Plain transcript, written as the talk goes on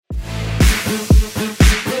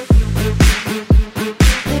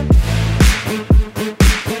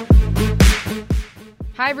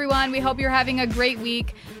Hi everyone, we hope you're having a great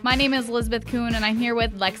week. My name is Elizabeth Kuhn and I'm here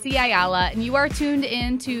with Lexi Ayala, and you are tuned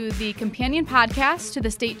in to the companion podcast to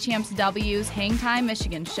the State Champs W's Hang Time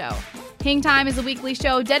Michigan show. Hang Time is a weekly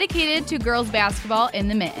show dedicated to girls basketball in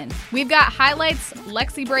the mitten. We've got highlights,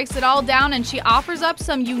 Lexi breaks it all down, and she offers up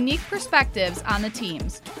some unique perspectives on the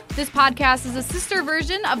teams. This podcast is a sister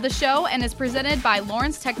version of the show and is presented by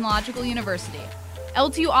Lawrence Technological University.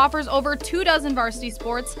 LTU offers over 24 varsity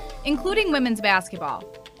sports, including women's basketball.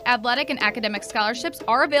 Athletic and academic scholarships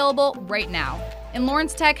are available right now. And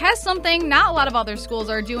Lawrence Tech has something not a lot of other schools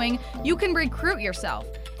are doing. You can recruit yourself.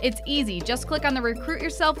 It's easy. Just click on the Recruit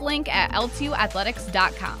Yourself link at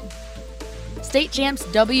ltuathletics.com. State Champs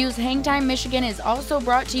W's Hang Time Michigan is also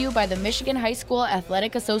brought to you by the Michigan High School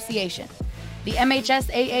Athletic Association. The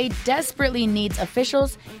MHSAA desperately needs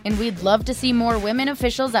officials, and we'd love to see more women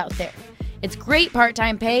officials out there. It's great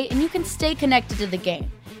part-time pay, and you can stay connected to the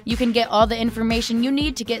game. You can get all the information you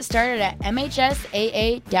need to get started at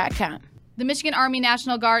MHSAA.com. The Michigan Army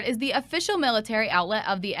National Guard is the official military outlet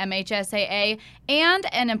of the MHSAA and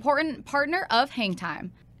an important partner of Hang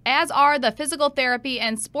Time, as are the physical therapy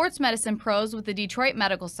and sports medicine pros with the Detroit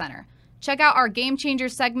Medical Center. Check out our Game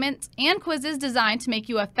Changers segments and quizzes designed to make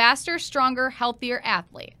you a faster, stronger, healthier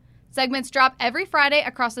athlete. Segments drop every Friday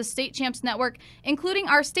across the State Champs Network, including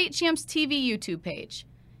our State Champs TV YouTube page.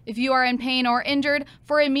 If you are in pain or injured,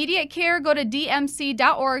 for immediate care, go to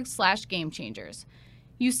dmc.org/gamechangers.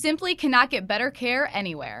 You simply cannot get better care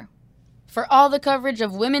anywhere. For all the coverage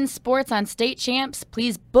of women's sports on State Champs,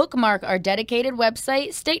 please bookmark our dedicated website,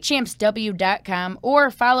 statechampsw.com, or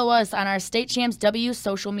follow us on our State Champs W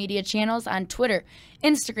social media channels on Twitter,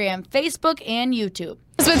 Instagram, Facebook, and YouTube.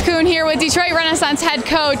 Elizabeth Kuhn here with Detroit Renaissance head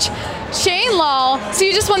coach Shane Lull. So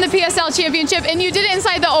you just won the PSL championship, and you did it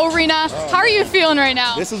inside the O-Arena. How are you feeling right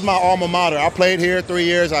now? This is my alma mater. I played here 3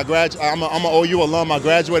 years. I'm an OU alum. I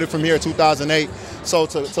graduated from here in 2008. So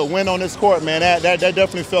to win on this court, man, that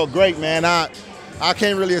definitely felt great, man. I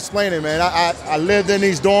can't really explain it, man. I lived in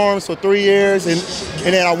these dorms for 3 years, and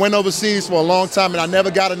then I went overseas for a long time, and I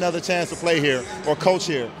never got another chance to play here or coach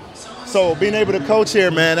here. So being able to coach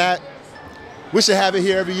here, man, we should have it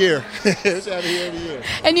here every year. We should have it here every year.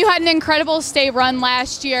 And you had an incredible state run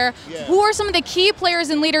last year. Yeah. Who are some of the key players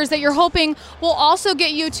and leaders that you're hoping will also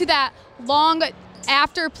get you to that long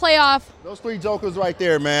after playoff? Those three jokers right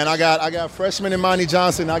there, man. I got freshman Imani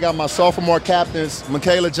Johnson. I got my sophomore captains,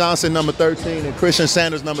 Michaela Johnson, number 13, and Christian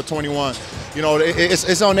Sanders, number 21. You know,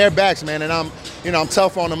 it's on their backs, man, and I'm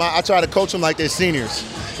tough on them. I try to coach them like they're seniors.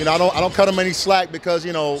 You know, I don't cut them any slack because,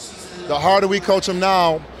 you know, the harder we coach them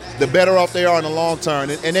now, the better off they are in the long term.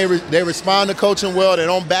 And they respond to coaching well. They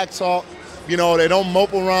don't back talk. You know, they don't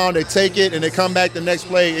mope around. They take it and they come back the next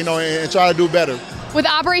play, you know, and try to do better. With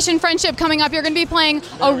Operation Friendship coming up, you're going to be playing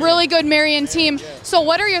a really good Marion team. So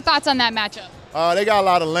what are your thoughts on that matchup? They got a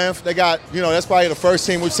lot of length. They got, you know, that's probably the first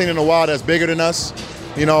team we've seen in a while that's bigger than us.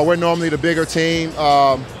 You know, we're normally the bigger team.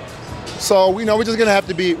 So, you know, we're gonna have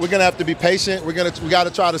to be patient. We got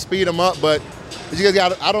to try to speed them up, but we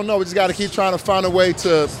just got to keep trying to find a way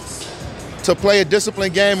to play a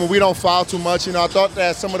disciplined game where we don't foul too much. You know, I thought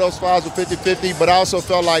that some of those fouls were 50-50, but I also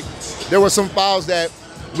felt like there were some fouls that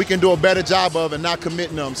we can do a better job of and not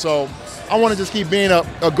committing them. So I want to just keep being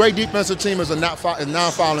a great defensive team as a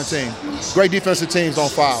non-fouling team. Great defensive teams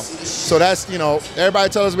don't foul. So that's, you know, everybody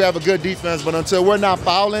tells us we have a good defense, but until we're not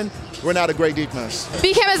fouling, we're not a great defense.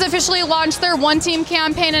 BCAM has officially launched their one-team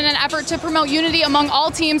campaign in an effort to promote unity among all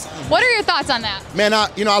teams. What are your thoughts on that? Man, I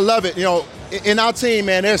love it. You know, in our team,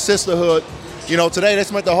 man, there's sisterhood. You know, today they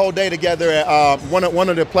spent the whole day together at one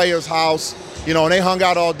of the players' house. You know, and they hung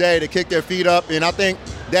out all day. They kicked their feet up, and I think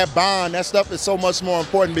that bond, that stuff is so much more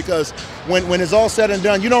important because when it's all said and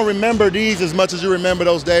done, you don't remember these as much as you remember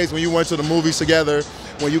those days when you went to the movies together,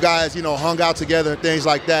 when you guys, you know, hung out together and things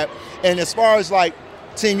like that. And as far as like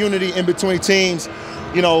team unity in between teams,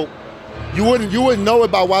 you know, you wouldn't know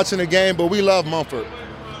it by watching the game, but we love Mumford.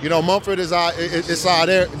 You know, Mumford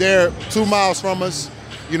they're 2 miles from us.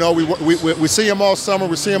 You know, we see them all summer,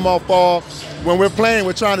 we see them all fall. When we're playing,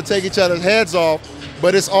 we're trying to take each other's heads off,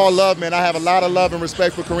 but it's all love, man. I have a lot of love and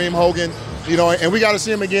respect for Kareem Hogan, you know, and we got to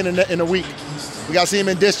see him again in a week. We got to see him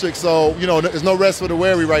in district, so, you know, there's no rest for the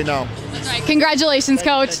weary right now. That's right. Congratulations,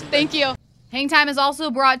 Coach. Thank you. Hang Time is also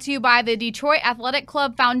brought to you by the Detroit Athletic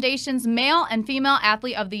Club Foundation's Male and Female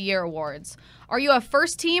Athlete of the Year Awards. Are you a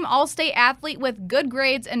first-team All-State athlete with good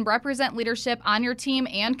grades and represent leadership on your team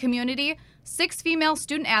and community? 6 female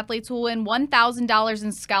student athletes will win $1,000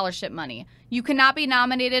 in scholarship money. You cannot be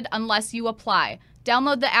nominated unless you apply.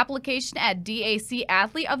 Download the application at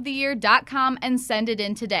dacathleteoftheyear.com and send it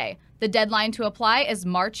in today. The deadline to apply is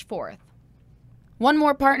March 4th. One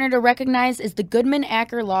more partner to recognize is the Goodman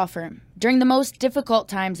Acker Law Firm. During the most difficult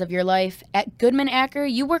times of your life, at Goodman Acker,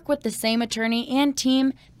 you work with the same attorney and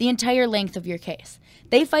team the entire length of your case.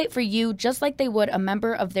 They fight for you just like they would a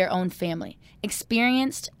member of their own family.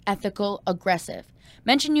 Experienced, ethical, aggressive.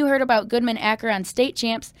 Mention you heard about Goodman Acker on State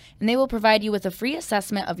Champs, and they will provide you with a free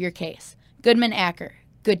assessment of your case. Goodman Acker,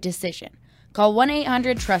 good decision. Call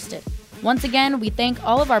 1-800-TRUSTED. Once again, we thank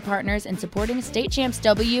all of our partners in supporting State Champs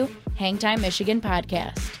W Hangtime Michigan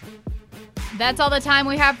podcast. That's all the time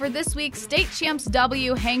we have for this week's State Champs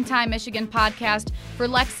W Hangtime Michigan podcast. For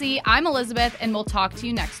Lexi, I'm Elizabeth, and we'll talk to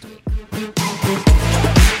you next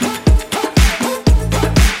week.